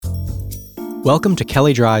Welcome to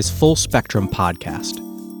Kelley Drye's Full Spectrum podcast,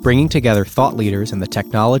 bringing together thought leaders in the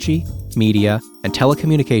technology, media, and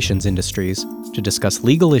telecommunications industries to discuss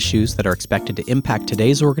legal issues that are expected to impact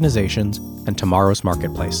today's organizations and tomorrow's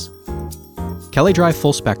marketplace. Kelley Drye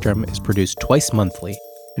Full Spectrum is produced twice monthly,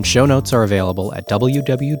 and show notes are available at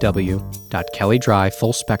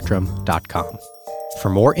www.kelleydryefullspectrum.com. For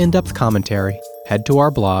more in-depth commentary, head to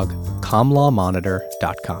our blog,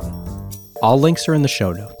 comlawmonitor.com. All links are in the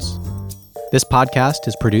show notes. This podcast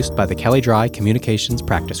is produced by the Kelley Drye Communications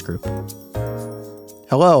Practice Group.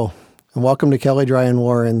 Hello, and welcome to Kelley Drye &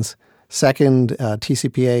 Warren's second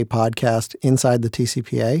TCPA podcast, Inside the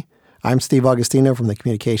TCPA. I'm Steve Augustino from the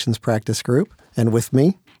Communications Practice Group, and with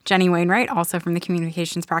me, Jenny Wainwright, also from the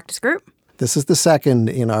Communications Practice Group. This is the second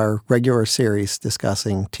in our regular series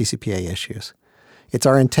discussing TCPA issues. It's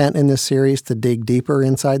our intent in this series to dig deeper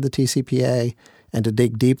inside the TCPA and to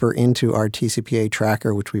dig deeper into our TCPA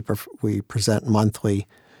tracker, which we present monthly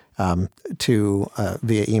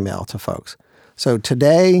via email to folks. So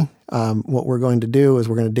today, what we're going to do is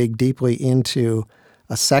we're going to dig deeply into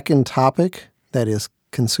a second topic that is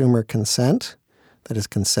consumer consent, that is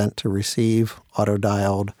consent to receive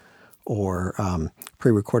auto-dialed or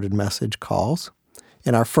pre-recorded message calls.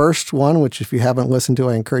 In our first one, which if you haven't listened to,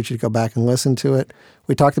 I encourage you to go back and listen to it,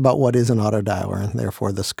 we talked about what is an auto-dialer and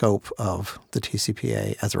therefore the scope of the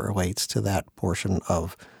TCPA as it relates to that portion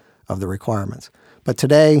of the requirements. But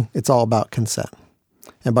today, it's all about consent.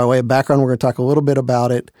 And by way of background, we're going to talk a little bit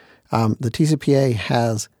about it. The TCPA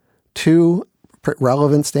has two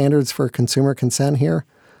relevant standards for consumer consent here.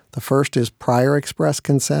 The first is prior express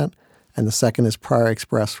consent, and the second is prior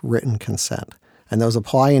express written consent. And those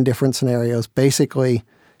apply in different scenarios. Basically,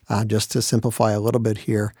 just to simplify a little bit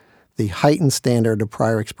here, the heightened standard of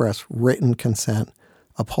prior express written consent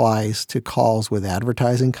applies to calls with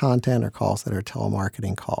advertising content or calls that are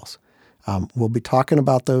telemarketing calls. We'll be talking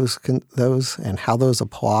about those and how those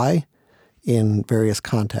apply in various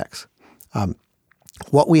contexts.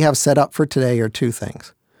 What we have set up for today are two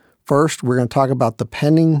things. First, we're going to talk about the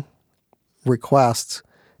pending requests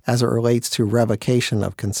as it relates to revocation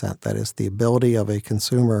of consent, that is, the ability of a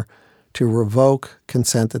consumer to revoke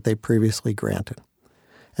consent that they previously granted.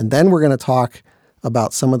 And then we're going to talk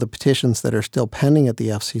about some of the petitions that are still pending at the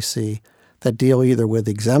FCC that deal either with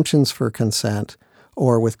exemptions for consent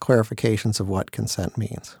or with clarifications of what consent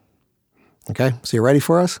means. Okay, so you ready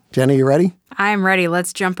for us? Jenny, you ready? I'm ready.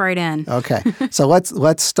 Let's jump right in. Okay, so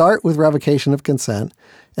let's start with revocation of consent.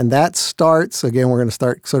 And that starts, again, we're going to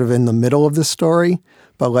start sort of in the middle of this story,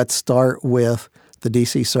 but let's start with the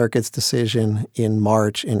D.C. Circuit's decision in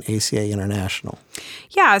March in ACA International.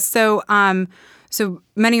 Yeah, so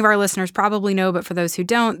many of our listeners probably know, but for those who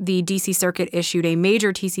don't, the D.C. Circuit issued a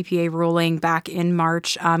major TCPA ruling back in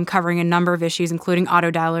March covering a number of issues, including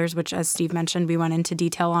auto-dialers, which, as Steve mentioned, we went into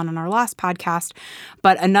detail on in our last podcast.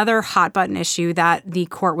 But another hot-button issue that the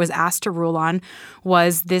court was asked to rule on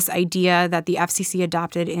was this idea that the FCC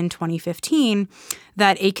adopted in 2015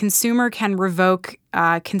 that a consumer can revoke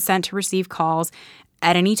consent to receive calls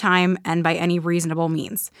at any time and by any reasonable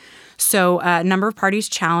means. So a number of parties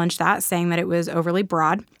challenged that, saying that it was overly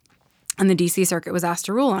broad, and the D.C. Circuit was asked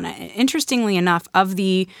to rule on it. Interestingly enough, of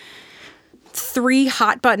the three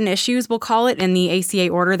hot-button issues, we'll call it, in the ACA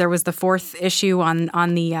order, there was the fourth issue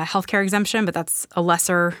on the healthcare exemption, but that's of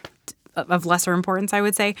lesser importance, I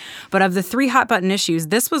would say. But of the three hot-button issues,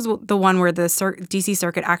 this was the one where the D.C.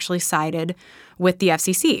 Circuit actually sided with the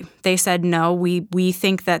FCC. They said, no, we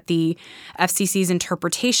think that the FCC's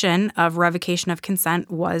interpretation of revocation of consent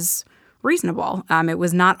was reasonable. It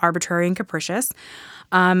was not arbitrary and capricious.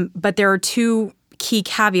 But there are two key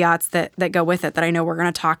caveats that go with it that I know we're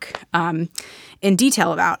going to talk in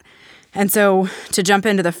detail about. And so to jump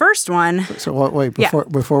into the first one. So wait,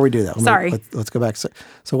 before we do that, let's go back. So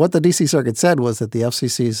what the D.C. Circuit said was that the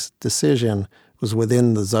FCC's decision was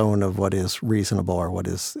within the zone of what is reasonable or what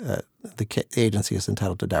is the agency is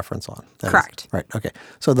entitled to deference on. Correct. Right. Okay.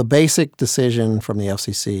 So the basic decision from the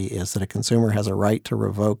FCC is that a consumer has a right to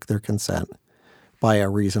revoke their consent by a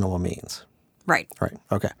reasonable means. Right. Right.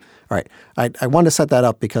 Okay. All right. I want to set that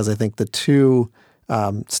up because I think the two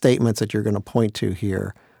statements that you're going to point to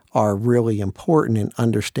here are really important in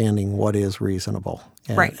understanding what is reasonable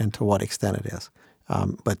and to what extent it is.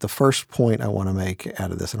 But the first point I want to make out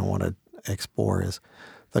of this and I want to explore is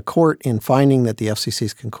the court, in finding that the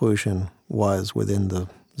FCC's conclusion was within the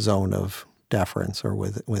zone of deference or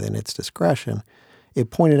within its discretion,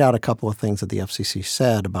 it pointed out a couple of things that the FCC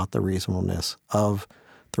said about the reasonableness of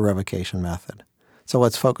the revocation method. So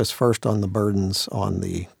let's focus first on the burdens on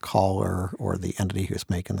the caller or the entity who's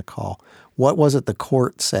making the call. What was it the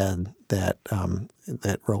court said that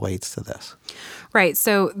that relates to this? Right.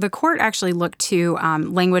 So the court actually looked to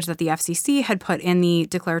language that the FCC had put in the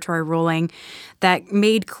declaratory ruling that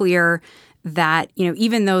made clear that,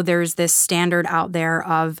 even though there's this standard out there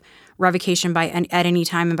of revocation at any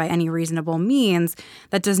time and by any reasonable means,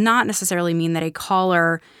 that does not necessarily mean that a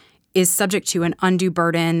caller is subject to an undue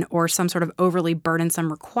burden or some sort of overly burdensome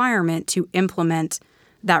requirement to implement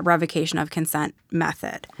that revocation of consent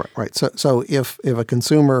method. Right. So if a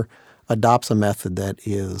consumer adopts a method that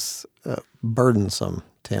is burdensome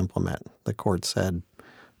to implement, the court said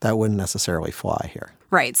that wouldn't necessarily fly here.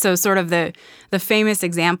 Right. So sort of the famous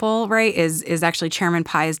example, right, is actually Chairman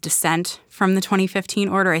Pai's dissent from the 2015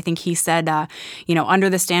 order. I think he said, under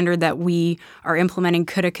the standard that we are implementing,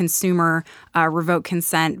 could a consumer revoke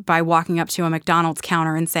consent by walking up to a McDonald's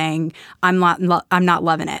counter and saying, I'm not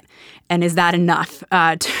loving it? And is that enough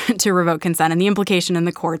to revoke consent? And the implication in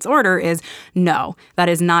the court's order is no, that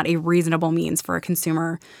is not a reasonable means for a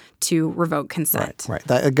consumer to revoke consent. Right.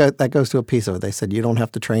 That goes to a piece of it. They said you don't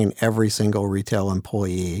have to train every single retail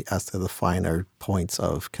employee as to the finer points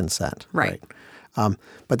of consent. Right.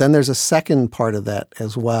 But then there's a second part of that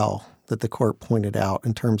as well that the court pointed out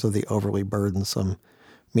in terms of the overly burdensome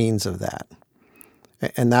means of that.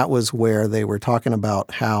 And that was where they were talking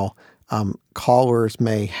about how callers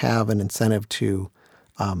may have an incentive to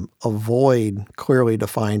avoid clearly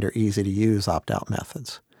defined or easy to use opt-out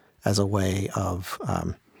methods as a way of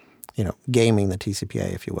gaming the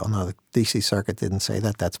TCPA, if you will. Now, the D.C. Circuit didn't say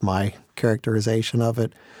that. That's my characterization of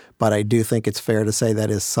it. But I do think it's fair to say that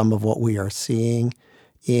is some of what we are seeing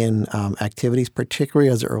in activities, particularly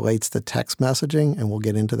as it relates to text messaging. And we'll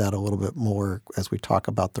get into that a little bit more as we talk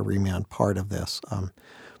about the remand part of this.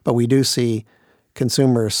 But we do see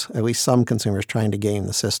consumers, at least some consumers, trying to game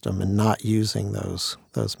the system and not using those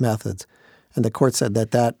methods. And the court said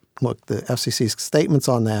that look, the FCC's statements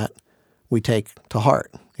on that we take to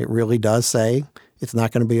heart. It really does say it's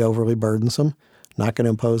not going to be overly burdensome, not going to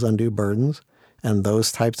impose undue burdens, and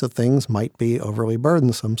those types of things might be overly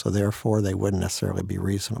burdensome, so therefore they wouldn't necessarily be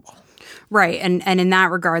reasonable. Right. And in that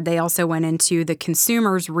regard, they also went into the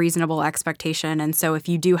consumer's reasonable expectation. And so if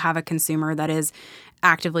you do have a consumer that is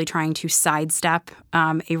actively trying to sidestep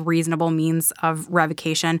a reasonable means of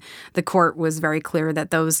revocation, the court was very clear that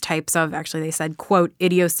those types of, actually they said, quote,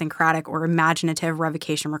 idiosyncratic or imaginative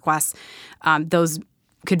revocation requests, those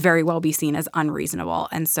could very well be seen as unreasonable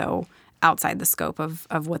and so outside the scope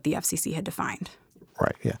of what the FCC had defined.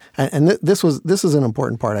 Right, yeah. And this is an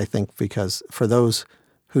important part, I think, because for those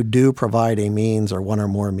who do provide a means or one or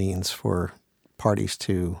more means for parties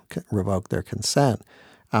to revoke their consent,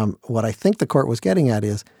 what I think the court was getting at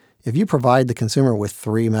is if you provide the consumer with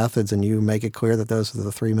three methods and you make it clear that those are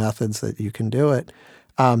the three methods that you can do it,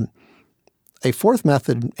 a fourth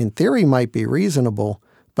method in theory might be reasonable,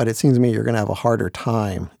 but it seems to me you're going to have a harder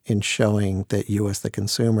time in showing that you as the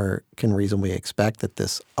consumer can reasonably expect that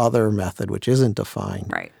this other method, which isn't defined,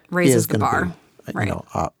 raises the bar, be,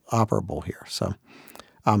 operable here. So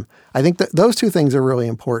I think that those two things are really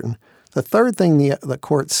important. The third thing the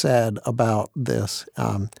court said about this,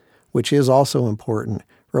 which is also important,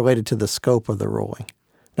 related to the scope of the ruling.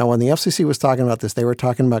 Now, when the FCC was talking about this, they were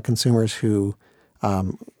talking about consumers who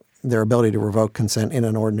their ability to revoke consent in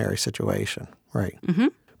an ordinary situation, right? Mm-hmm.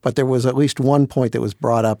 But there was at least one point that was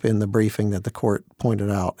brought up in the briefing that the court pointed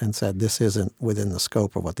out and said this isn't within the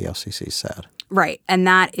scope of what the FCC said. Right. And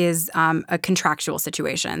that is a contractual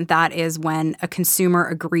situation. That is when a consumer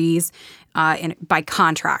agrees by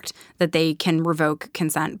contract that they can revoke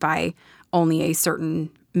consent by only a certain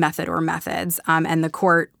method or methods. And the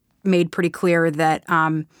court made pretty clear that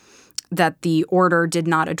that the order did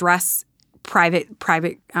not address private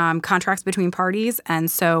contracts between parties. And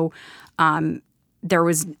so there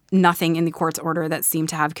was nothing in the court's order that seemed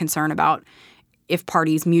to have concern about if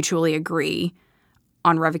parties mutually agree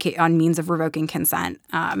on means of revoking consent,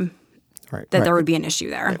 there would be an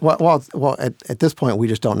issue there. Well, at this point, we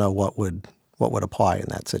just don't know what would apply in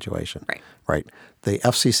that situation. Right. The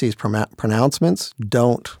FCC's pronouncements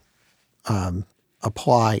don't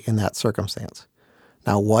apply in that circumstance.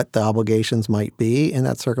 Now, what the obligations might be in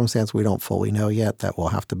that circumstance, we don't fully know yet. That will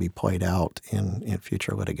have to be played out in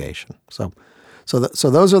future litigation. So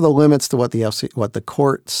those are the limits to what the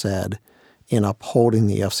court said in upholding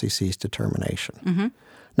the FCC's determination. Mm-hmm.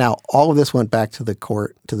 Now, all of this went back to the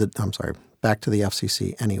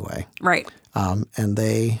FCC anyway. Right. And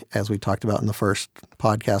they, as we talked about in the first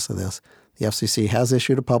podcast of this, the FCC has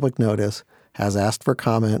issued a public notice, has asked for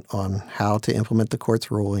comment on how to implement the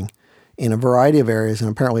court's ruling. in a variety of areas, and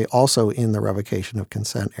apparently also in the revocation of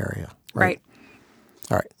consent area. Right.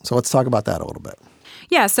 All right. So let's talk about that a little bit.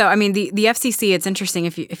 Yeah, so I mean, the FCC, it's interesting.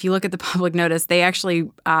 If you look at the public notice, they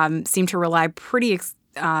actually seem to rely pretty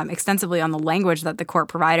extensively on the language that the court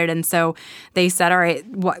provided. And so they said, all right,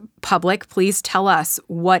 public, please tell us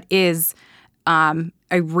what is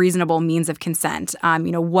a reasonable means of consent.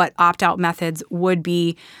 What opt-out methods would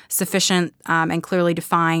be sufficient and clearly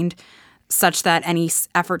defined such that any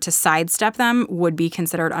effort to sidestep them would be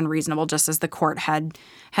considered unreasonable, just as the court had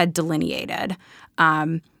delineated.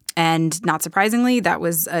 And not surprisingly, that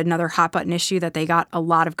was another hot-button issue that they got a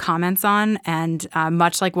lot of comments on. And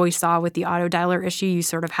much like what we saw with the auto dialer issue, you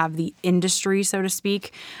sort of have the industry, so to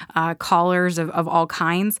speak, callers of all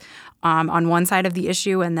kinds on one side of the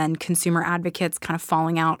issue, and then consumer advocates kind of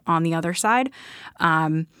falling out on the other side.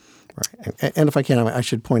 Right. And if I can, I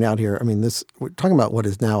should point out here, we're talking about what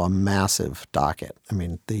is now a massive docket. I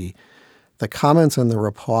mean, the comments and the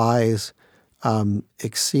replies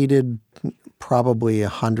exceeded probably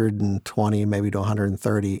 120, maybe to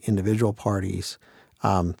 130 individual parties,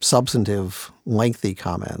 substantive, lengthy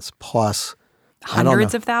comments, plus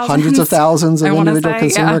hundreds of thousands. Hundreds of thousands of individual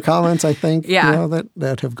consumer yeah. comments, I think, yeah.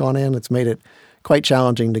 That have gone in. It's made it quite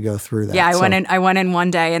challenging to go through that. Yeah, I went in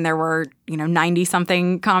one day and there were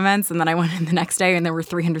 90-something comments, and then I went in the next day and there were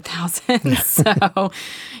 300,000. So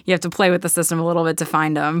you have to play with the system a little bit to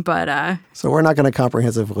find them. But so we're not going to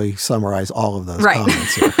comprehensively summarize all of those right.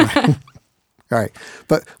 comments here. Right? All right,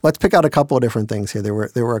 but let's pick out a couple of different things here. There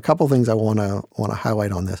were a couple of things I want to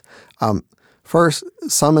highlight on this. First,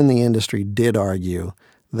 some in the industry did argue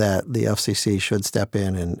that the FCC should step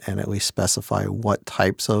in and at least specify what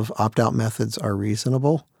types of opt-out methods are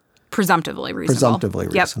reasonable. Presumptively reasonable. Presumptively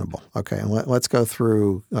reasonable. Yep. Okay, and let's go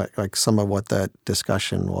through like some of what that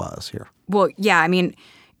discussion was here. Well, yeah, I mean,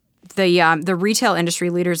 the Retail Industry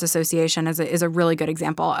Leaders Association is a really good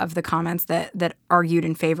example of the comments that argued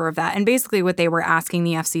in favor of that. And basically what they were asking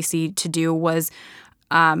the FCC to do was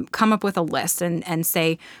come up with a list and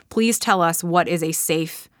say, please tell us what is a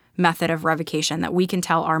safe method of revocation that we can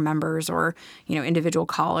tell our members or individual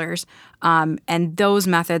callers. And those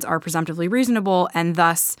methods are presumptively reasonable, and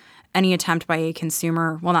thus any attempt by a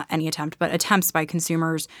consumer, well, not any attempt, but attempts by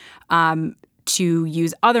consumers to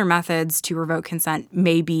use other methods to revoke consent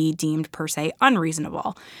may be deemed per se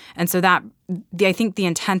unreasonable. And so I think the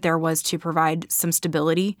intent there was to provide some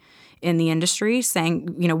stability in the industry,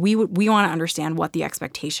 saying, we want to understand what the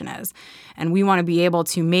expectation is, and we want to be able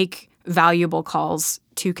to make valuable calls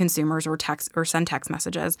to consumers or send text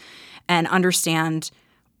messages and understand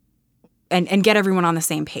and get everyone on the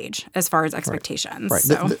same page as far as expectations. Right.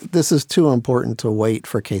 So. This is too important to wait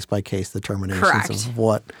for case-by-case determinations Correct. Of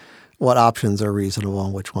what options are reasonable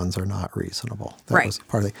and which ones are not reasonable. That was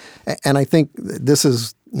part of it. And I think this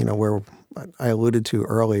is, where I alluded to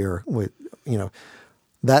earlier with,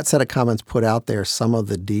 that set of comments put out there some of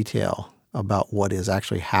the detail about what is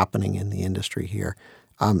actually happening in the industry here.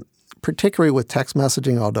 Particularly with text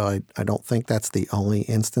messaging, although I don't think that's the only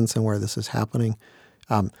instance in where this is happening.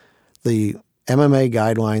 The MMA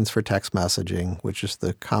guidelines for text messaging, which is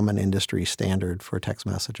the common industry standard for text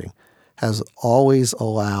messaging, has always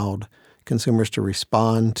allowed consumers to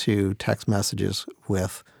respond to text messages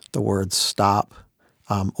with the words stop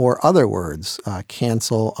or other words,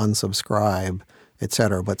 cancel, unsubscribe, et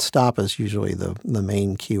cetera. But stop is usually the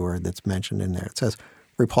main keyword that's mentioned in there. It says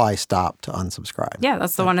reply stop to unsubscribe. Yeah,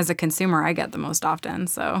 that's the one as a consumer I get the most often.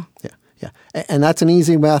 So yeah. And that's an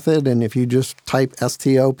easy method. And if you just type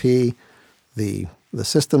STOP, the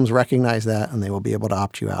systems recognize that and they will be able to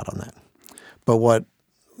opt you out on that. But what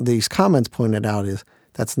these comments pointed out is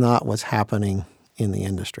that's not what's happening in the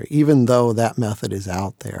industry. Even though that method is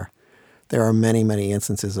out there, there are many, many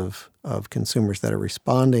instances of consumers that are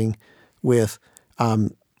responding with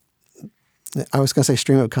I was going to say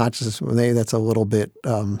stream of consciousness. Maybe that's a little bit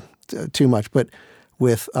too much, but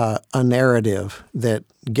with a narrative that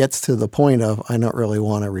gets to the point of I don't really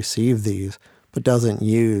want to receive these, but doesn't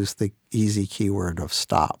use the easy keyword of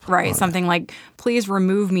stop. Right, something like please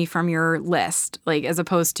remove me from your list, like as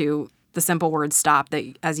opposed to the simple word stop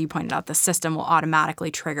that, as you pointed out, the system will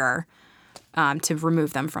automatically trigger to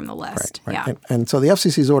remove them from the list. Right. Yeah, and so the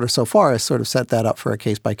FCC's order so far has sort of set that up for a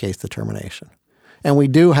case-by-case determination. And we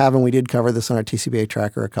do have, and we did cover this on our TCPA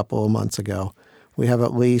tracker a couple of months ago, we have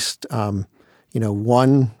at least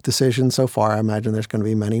one decision so far. I imagine there's going to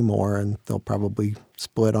be many more, and they'll probably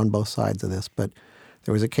split on both sides of this. But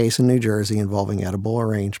there was a case in New Jersey involving edible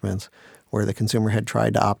arrangements where the consumer had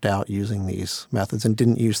tried to opt out using these methods and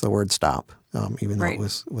didn't use the word stop, even though it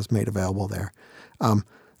was made available there.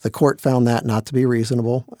 The court found that not to be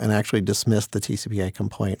reasonable and actually dismissed the TCPA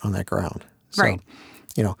complaint on that ground. So, right.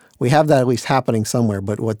 We have that at least happening somewhere,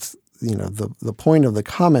 but what's, the point of the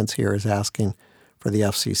comments here is asking for the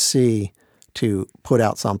FCC to put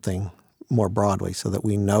out something more broadly so that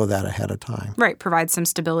we know that ahead of time. Right. Provide some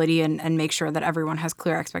stability and make sure that everyone has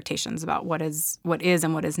clear expectations about what is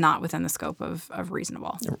and what is not within the scope of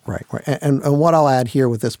reasonable. Right. And what I'll add here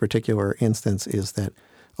with this particular instance is that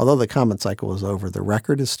although the comment cycle is over, the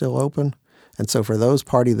record is still open. And so for those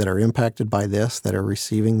parties that are impacted by this, that are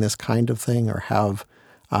receiving this kind of thing or have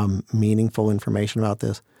meaningful information about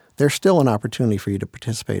this, there's still an opportunity for you to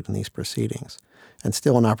participate in these proceedings and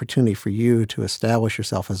still an opportunity for you to establish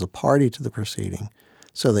yourself as a party to the proceeding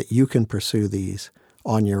so that you can pursue these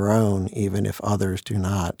on your own, even if others do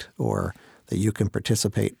not, or that you can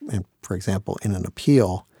participate, for example, in an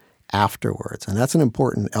appeal afterwards. And that's an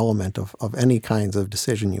important element of any kinds of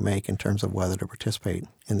decision you make in terms of whether to participate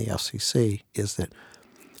in the FCC, is that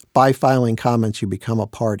by filing comments, you become a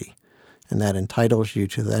party, and that entitles you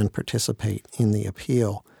to then participate in the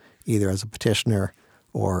appeal, either as a petitioner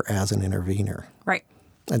or as an intervener. Right.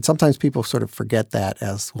 And sometimes people sort of forget that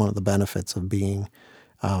as one of the benefits of being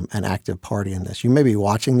an active party in this. You may be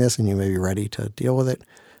watching this and you may be ready to deal with it,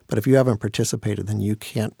 but if you haven't participated, then you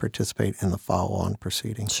can't participate in the follow-on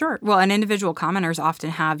proceeding. Sure. Well, and individual commenters often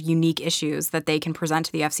have unique issues that they can present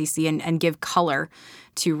to the FCC and give color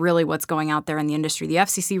to really what's going out there in the industry. The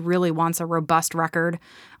FCC really wants a robust record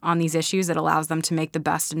on these issues that allows them to make the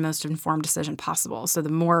best and most informed decision possible. So the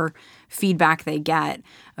more feedback they get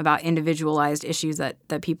about individualized issues that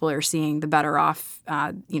people are seeing, the better off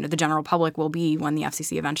the general public will be when the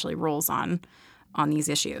FCC eventually rules on these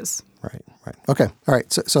issues. Right. Okay. All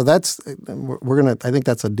right. So that's, I think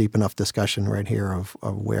that's a deep enough discussion right here of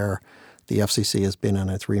where the FCC has been in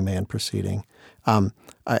its remand proceeding.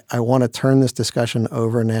 I want to turn this discussion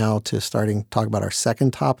over now to talk about our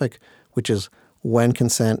second topic, which is when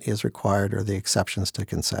consent is required or the exceptions to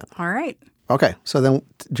consent. All right. Okay. So then,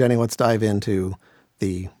 Jenny, let's dive into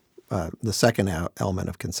the second element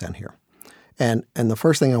of consent here. And the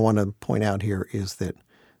first thing I want to point out here is that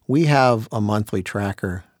we have a monthly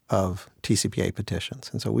tracker of TCPA petitions.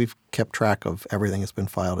 And so we've kept track of everything that's been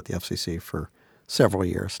filed at the FCC for several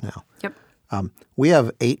years now. Yep. We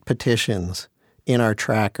have 8 petitions in our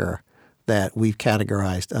tracker that we've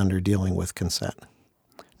categorized under dealing with consent.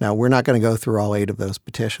 Now, we're not going to go through all 8 of those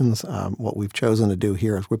petitions. What we've chosen to do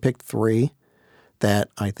here is we picked 3 that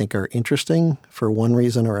I think are interesting for one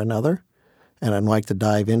reason or another, and I'd like to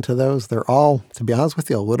dive into those. They're all, to be honest with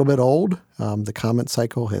you, a little bit old. The comment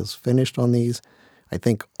cycle has finished on these. I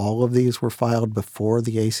think all of these were filed before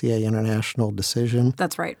the ACA International decision.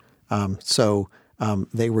 That's right. So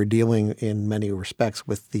they were dealing in many respects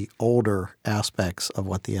with the older aspects of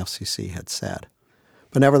what the FCC had said.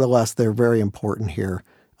 But nevertheless, they're very important here,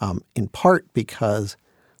 in part because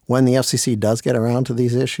when the FCC does get around to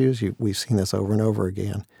these issues, we've seen this over and over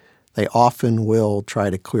again, they often will try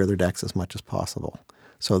to clear their decks as much as possible.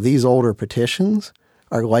 So these older petitions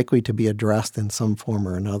are likely to be addressed in some form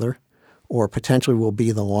or another, or potentially will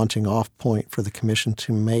be the launching off point for the commission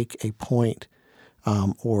to make a point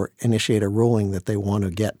or initiate a ruling that they want to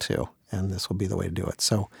get to, and this will be the way to do it.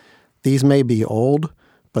 So these may be old,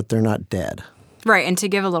 but they're not dead. Right, and to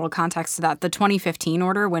give a little context to that, the 2015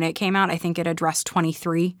 order, when it came out, I think it addressed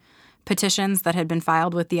 23 petitions that had been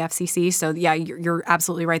filed with the FCC. So, yeah, you're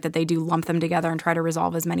absolutely right that they do lump them together and try to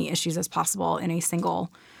resolve as many issues as possible in a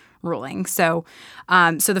single ruling. So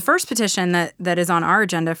the first petition that is on our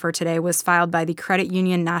agenda for today was filed by the Credit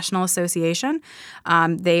Union National Association.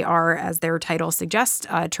 They are, as their title suggests,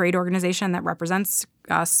 a trade organization that represents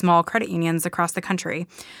small credit unions across the country.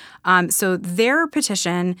 So their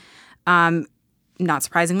petition, not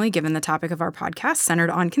surprisingly, given the topic of our podcast,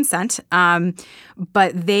 centered on consent,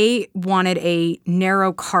 but they wanted a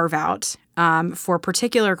narrow carve-out for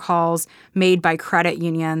particular calls made by credit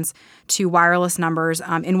unions to wireless numbers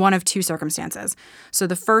in one of 2 circumstances. So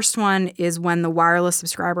the first one is when the wireless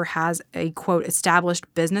subscriber has a, quote,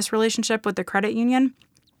 established business relationship with the credit union.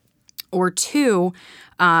 Or 2,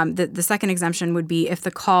 the second exemption would be if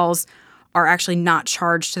the calls are actually not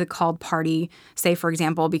charged to the called party, say, for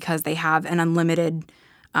example, because they have an unlimited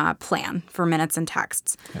plan for minutes and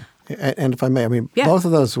texts. Okay. And if I may, both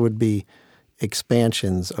of those would be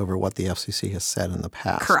expansions over what the FCC has said in the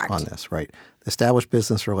past. Correct. On this, right? The established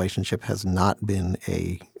business relationship has not been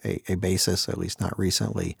a basis, at least not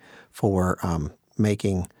recently, for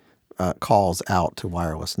making calls out to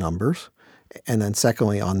wireless numbers. And then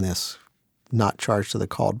secondly, on this not charged to the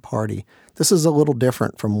called party, this is a little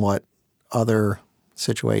different from what other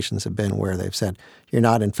situations have been where they've said you're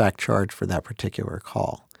not in fact charged for that particular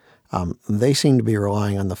call. They seem to be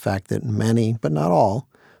relying on the fact that many, but not all,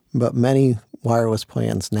 but many wireless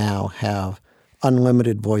plans now have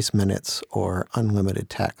unlimited voice minutes or unlimited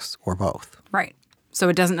text or both. Right. So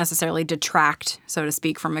it doesn't necessarily detract, so to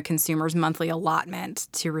speak, from a consumer's monthly allotment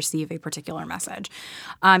to receive a particular message.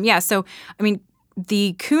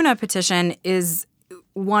 The CUNA petition is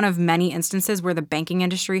one of many instances where the banking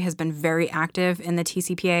industry has been very active in the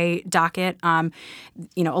TCPA docket. A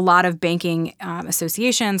lot of banking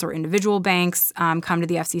associations or individual banks come to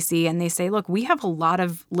the FCC and they say, look, we have a lot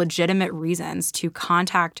of legitimate reasons to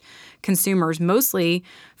contact consumers, mostly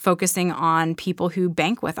focusing on people who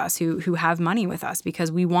bank with us, who have money with us,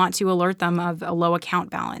 because we want to alert them of a low account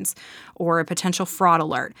balance or a potential fraud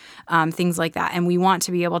alert, things like that. And we want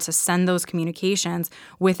to be able to send those communications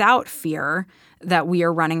without fear that we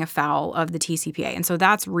are running afoul of the TCPA. And so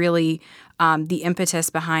that's really the impetus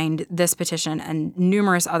behind this petition and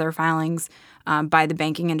numerous other filings by the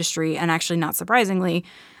banking industry. And actually, not surprisingly,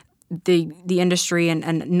 the industry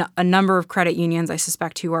and a number of credit unions, I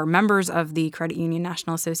suspect, who are members of the Credit Union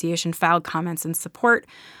National Association, filed comments in support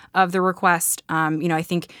of the request. I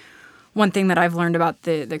think one thing that I've learned about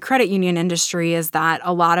the credit union industry is that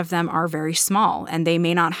a lot of them are very small and they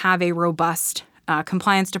may not have a robust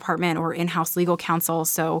compliance department or in-house legal counsel,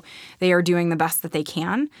 so they are doing the best that they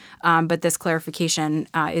can. But this clarification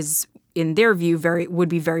is, in their view, would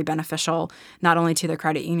be very beneficial, not only to the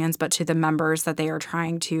credit unions, but to the members that they are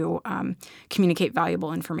trying to communicate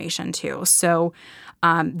valuable information to. So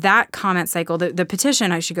that comment cycle, the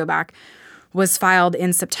petition, I should go back, was filed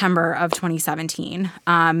in September of 2017.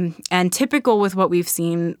 And typical with what we've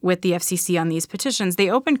seen with the FCC on these petitions, they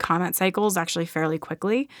open comment cycles actually fairly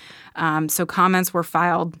quickly. So comments were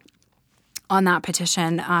filed on that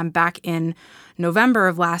petition back in November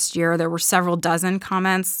of last year. There were several dozen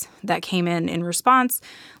comments that came in response.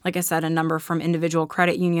 Like I said, a number from individual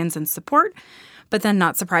credit unions in support. But then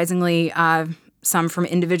not surprisingly, some from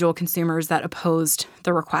individual consumers that opposed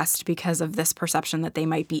the request because of this perception that they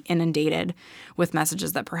might be inundated with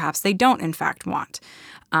messages that perhaps they don't, in fact, want.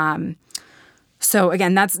 So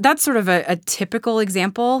again, that's sort of a typical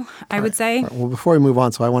example, I would say. Right. Well, before we move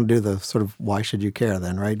on, so I want to do the sort of why should you care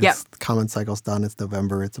then, right? Yep. The comment cycle's done. It's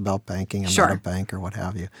November. It's about banking. I'm Sure. not a bank or what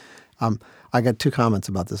have you. I got two comments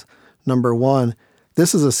about this. Number one,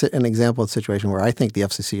 this is an example of a situation where I think the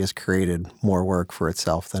FCC has created more work for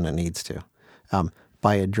itself than it needs to.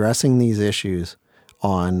 By addressing these issues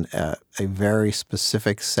on a very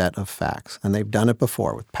specific set of facts. And they've done it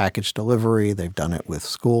before with package delivery. They've done it with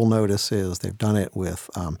school notices. They've done it with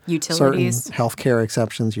utilities, certain healthcare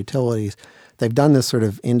exceptions, utilities. They've done this sort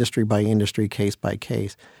of industry by industry, case by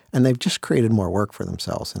case. And they've just created more work for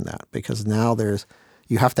themselves in that, because now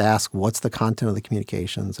you have to ask what's the content of the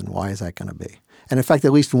communications and why is that going to be? And in fact,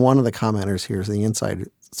 at least one of the commenters here, the Inside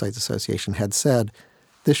Sites Association, had said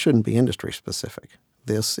this shouldn't be industry specific.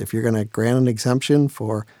 If you're going to grant an exemption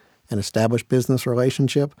for an established business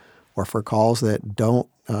relationship or for calls that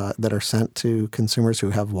that are sent to consumers who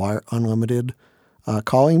have unlimited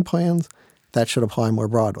calling plans, that should apply more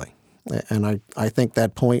broadly. And I think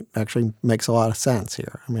that point actually makes a lot of sense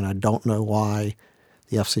here. I mean, I don't know why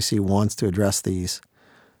the FCC wants to address these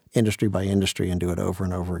industry by industry and do it over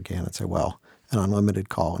and over again and say, well, an unlimited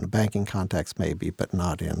call in a banking context maybe, but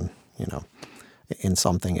not in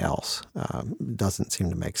something else. Doesn't seem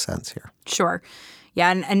to make sense here. Sure. Yeah,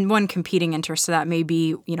 and one competing interest to that may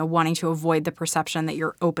be, wanting to avoid the perception that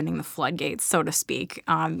you're opening the floodgates, so to speak.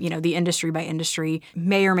 The industry by industry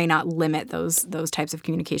may or may not limit those types of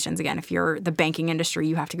communications. Again, if you're the banking industry,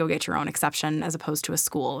 you have to go get your own exception as opposed to a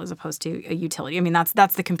school, as opposed to a utility. I mean,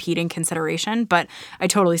 that's the competing consideration, but I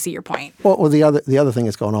totally see your point. Well, the other thing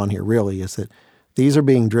that's going on here really is that these are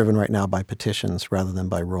being driven right now by petitions rather than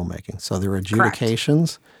by rulemaking. So there are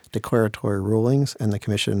adjudications, correct, declaratory rulings, and the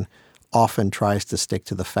Commission often tries to stick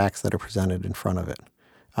to the facts that are presented in front of it.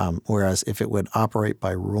 Whereas if it would operate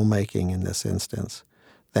by rulemaking in this instance,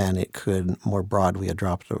 then it could more broadly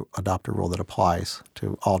adopt a rule that applies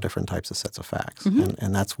to all different types of sets of facts. Mm-hmm.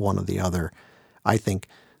 And that's one of the other, I think,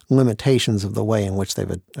 limitations of the way in which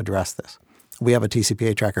they've addressed this. We have a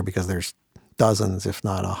TCPA tracker because there's dozens, if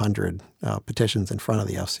not 100, petitions in front of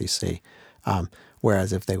the FCC.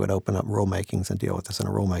 Whereas if they would open up rulemakings and deal with this in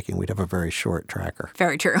a rulemaking, we'd have a very short tracker.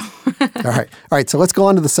 Very true. All right. So let's go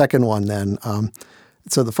on to the second one then.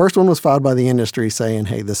 So the first one was filed by the industry saying,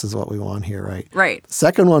 hey, this is what we want here, right? Right. The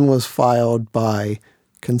second one was filed by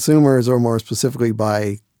consumers, or more specifically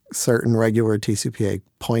by certain regular TCPA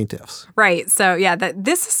plaintiffs. Right. So yeah,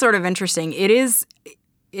 this is sort of interesting. It is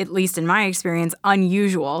at least in my experience,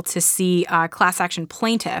 unusual to see class action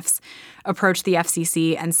plaintiffs approach the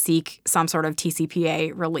FCC and seek some sort of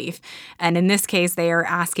TCPA relief. And in this case, they are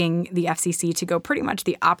asking the FCC to go pretty much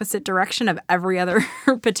the opposite direction of every other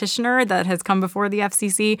petitioner that has come before the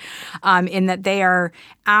FCC, in that they are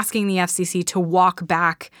asking the FCC to walk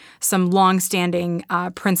back some longstanding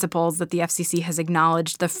principles that the FCC has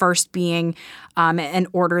acknowledged, the first being an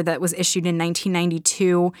order that was issued in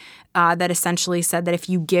 1992 that essentially said that if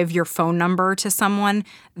you give your phone number to someone,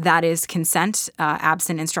 that is consent,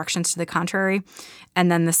 absent instructions to the contrary.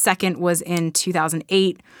 And then the second was in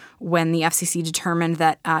 2008 when the FCC determined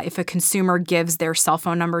that if a consumer gives their cell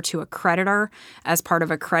phone number to a creditor as part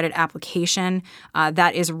of a credit application,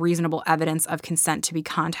 that is reasonable evidence of consent to be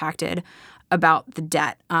contacted about the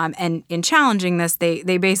debt. And in challenging this,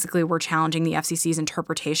 they basically were challenging the FCC's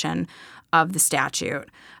interpretation of the statute.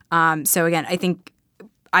 So again,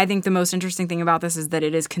 I think the most interesting thing about this is that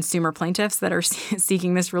it is consumer plaintiffs that are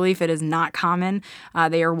seeking this relief. It is not common.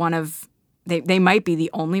 They are they might be the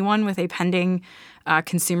only one with a pending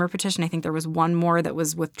consumer petition. I think there was one more that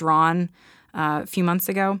was withdrawn a few months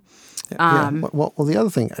ago. Well, the other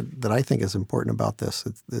thing that I think is important about this,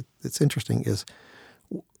 it's interesting, is,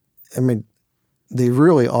 I mean, they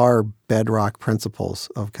really are bedrock principles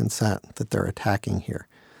of consent that they're attacking here.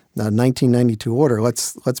 Now, 1992 order,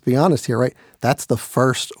 let's be honest here, right? That's the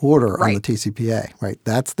first order on the TCPA, right?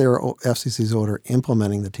 That's their FCC's order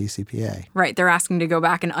implementing the TCPA. Right. They're asking to go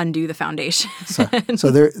back and undo the foundation. so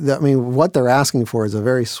what they're asking for is a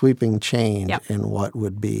very sweeping change in what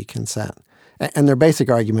would be consent. And their basic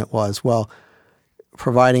argument was, well,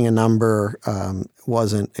 providing a number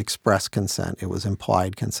wasn't express consent. It was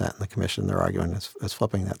implied consent. And the commission, their argument is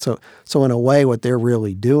flipping that. So in a way, what they're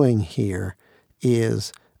really doing here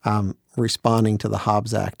is responding to the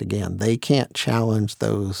Hobbs Act again. They can't challenge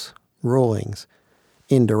those rulings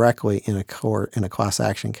indirectly in a class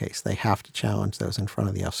action case. They have to challenge those in front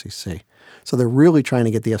of the FCC. So they're really trying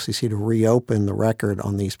to get the FCC to reopen the record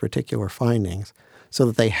on these particular findings so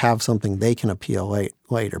that they have something they can appeal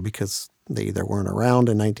later, because they either weren't around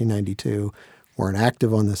in 1992, weren't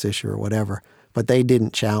active on this issue or whatever, but they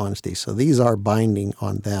didn't challenge these. So these are binding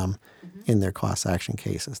on them in their class action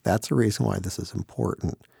cases. That's the reason why this is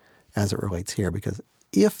important as it relates here, because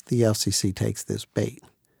if the FCC takes this bait,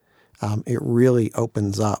 it really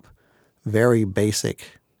opens up very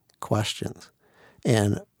basic questions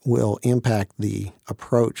and will impact the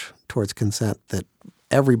approach towards consent that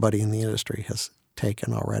everybody in the industry has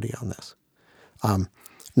taken already on this.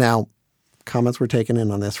 Now, comments were taken in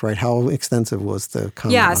on this, right? How extensive was the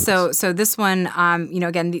comment on this? So this one,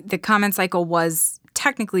 again, the comment cycle was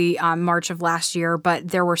technically March of last year, but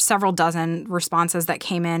there were several dozen responses that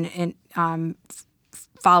came in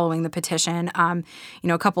following the petition.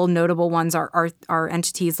 A couple notable ones are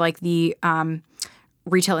entities like the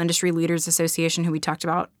Retail Industry Leaders Association, who we talked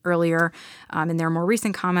about earlier in their more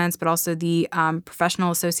recent comments, but also the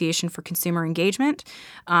Professional Association for Consumer Engagement.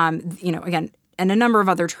 Again, and a number of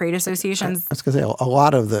other trade associations. I was going to say a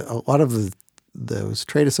lot of those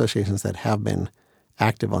trade associations that have been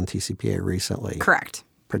active on TCPA recently, correct,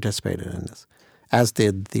 participated in this, as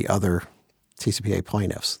did the other TCPA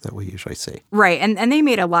plaintiffs that we usually see. Right, and they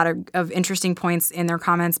made a lot of interesting points in their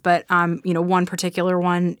comments, but one particular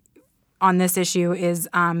one on this issue is,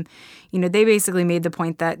 they basically made the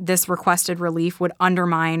point that this requested relief would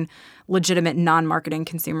undermine legitimate non-marketing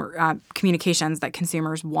consumer communications that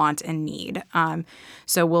consumers want and need.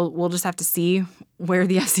 So we'll just have to see where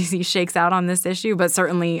the FCC shakes out on this issue, but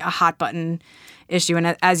certainly a hot button issue.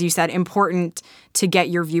 And as you said, important to get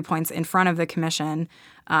your viewpoints in front of the commission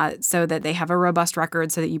so that they have a robust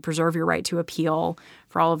record, so that you preserve your right to appeal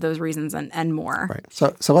for all of those reasons and more. Right.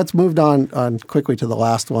 So let's move on quickly to the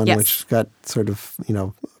last one, which got sort of,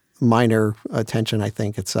 minor attention, I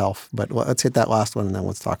think, itself. But let's hit that last one, and then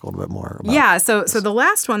let's talk a little bit more about So the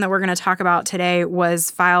last one that we're going to talk about today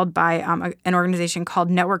was filed by an organization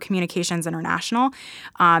called Network Communications International.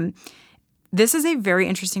 This is a very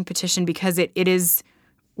interesting petition because it is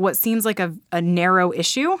what seems like a narrow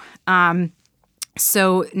issue.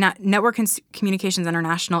 So Network Communications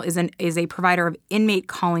International is a provider of inmate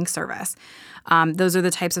calling service. Those are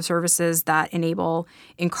the types of services that enable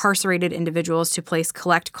incarcerated individuals to place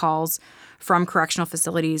collect calls from correctional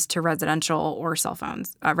facilities to residential or cell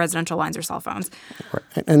phones, residential lines or cell phones.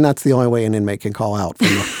 Right. And that's the only way an inmate can call out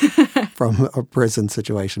from a prison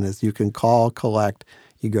situation is you can call, collect,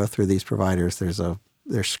 you go through these providers.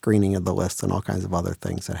 There's screening of the list and all kinds of other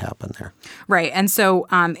things that happen there. Right. And so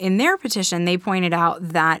in their petition, they pointed out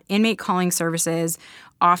that inmate calling services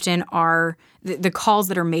often are the calls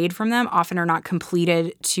that are made from them often are not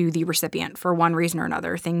completed to the recipient for one reason or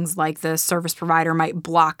another. Things like the service provider might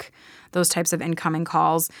block those types of incoming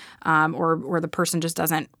calls, or the person just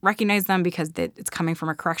doesn't recognize them because it's coming from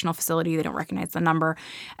a correctional facility. They don't recognize the number.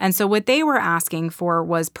 And so what they were asking for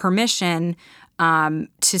was permission to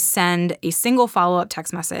send a single follow-up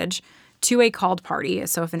text message to a called party.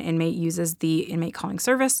 So if an inmate uses the inmate calling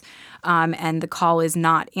service and the call is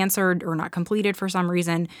not answered or not completed for some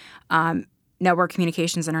reason, Network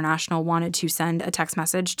Communications International wanted to send a text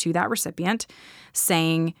message to that recipient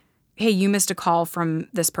saying, hey, you missed a call from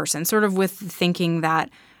this person, sort of with thinking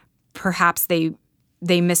that perhaps they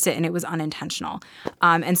missed it and it was unintentional.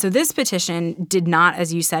 And so this petition did not,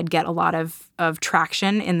 as you said, get a lot of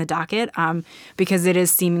traction in the docket because it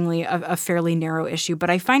is seemingly a fairly narrow issue.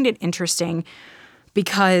 But I find it interesting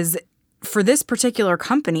because for this particular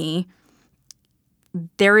company,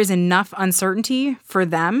 there is enough uncertainty for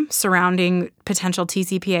them surrounding potential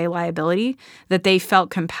TCPA liability that they felt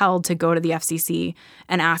compelled to go to the FCC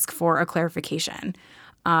and ask for a clarification.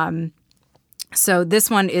 So this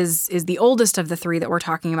one is the oldest of the three that we're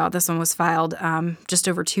talking about. This one was filed just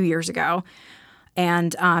over 2 years ago.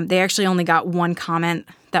 And they actually only got one comment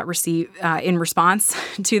that received in response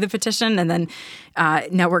to the petition. And then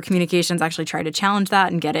Network Communications actually tried to challenge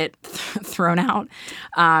that and get it thrown out.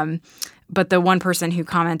 But the one person who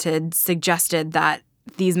commented suggested that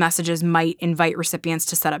these messages might invite recipients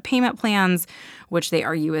to set up payment plans, which they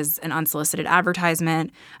argue is an unsolicited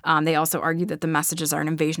advertisement. They also argue that the messages are an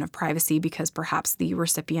invasion of privacy because perhaps the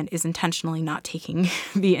recipient is intentionally not taking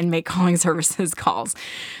the inmate calling services calls.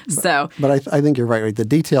 But I think you're right. The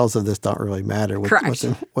details of this don't really matter. Correct.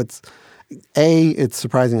 It's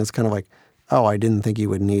surprising. It's kind of like, oh, I didn't think you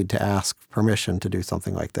would need to ask permission to do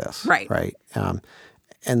something like this. Right. Right.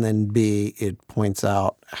 And then B, it points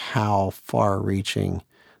out how far-reaching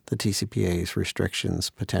the TCPA's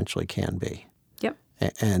restrictions potentially can be. Yep.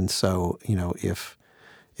 And so, if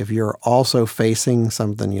you're also facing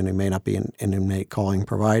something, you may not be an inmate calling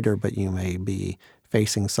provider, but you may be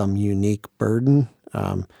facing some unique burden.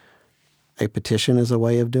 A petition is a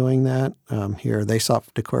way of doing that. Here, they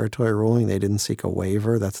sought declaratory ruling. They didn't seek a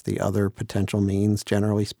waiver. That's the other potential means,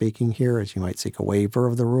 generally speaking, here, is you might seek a waiver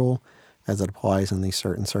of the rule as it applies in these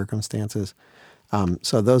certain circumstances.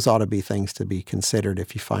 So those ought to be things to be considered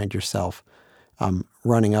if you find yourself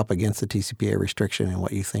running up against the TCPA restriction in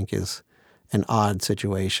what you think is an odd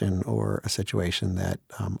situation or a situation that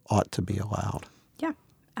ought to be allowed. Yeah,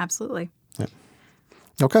 absolutely. Yeah.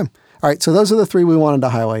 Okay. All right. So those are the three we wanted to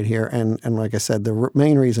highlight here. And like I said, the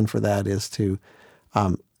main reason for that is to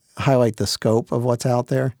highlight the scope of what's out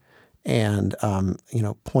there and,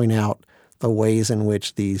 point out the ways in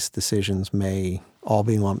which these decisions may all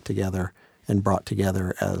be lumped together and brought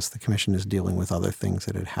together as the Commission is dealing with other things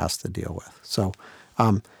that it has to deal with. So,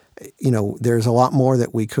 there's a lot more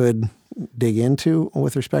that we could dig into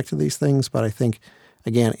with respect to these things, but I think,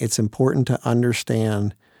 again, it's important to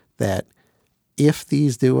understand that if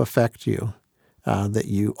these do affect you, that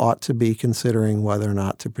you ought to be considering whether or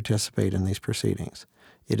not to participate in these proceedings.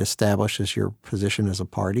 It establishes your position as a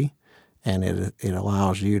party, and it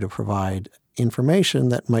allows you to provide information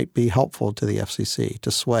that might be helpful to the FCC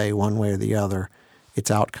to sway one way or the other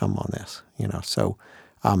its outcome on this. So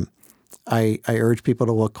I urge people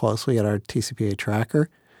to look closely at our TCPA tracker,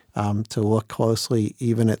 to look closely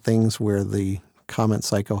even at things where the comment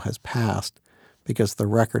cycle has passed, because the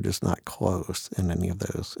record is not closed in any of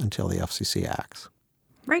those until the FCC acts.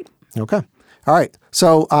 Right. Okay. All right.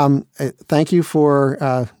 So thank you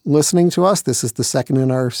for listening to us. This is the second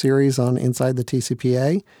in our series on Inside the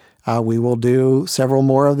TCPA. We will do several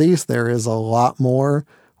more of these. There is a lot more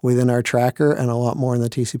within our tracker and a lot more in the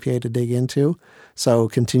TCPA to dig into. So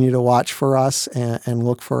continue to watch for us and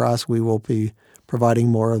look for us. We will be providing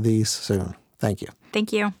more of these soon. Thank you.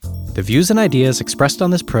 Thank you. The views and ideas expressed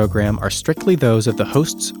on this program are strictly those of the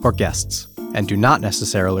hosts or guests and do not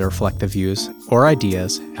necessarily reflect the views or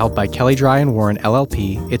ideas held by Kelley Drye & Warren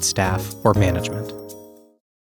LLP, its staff, or management.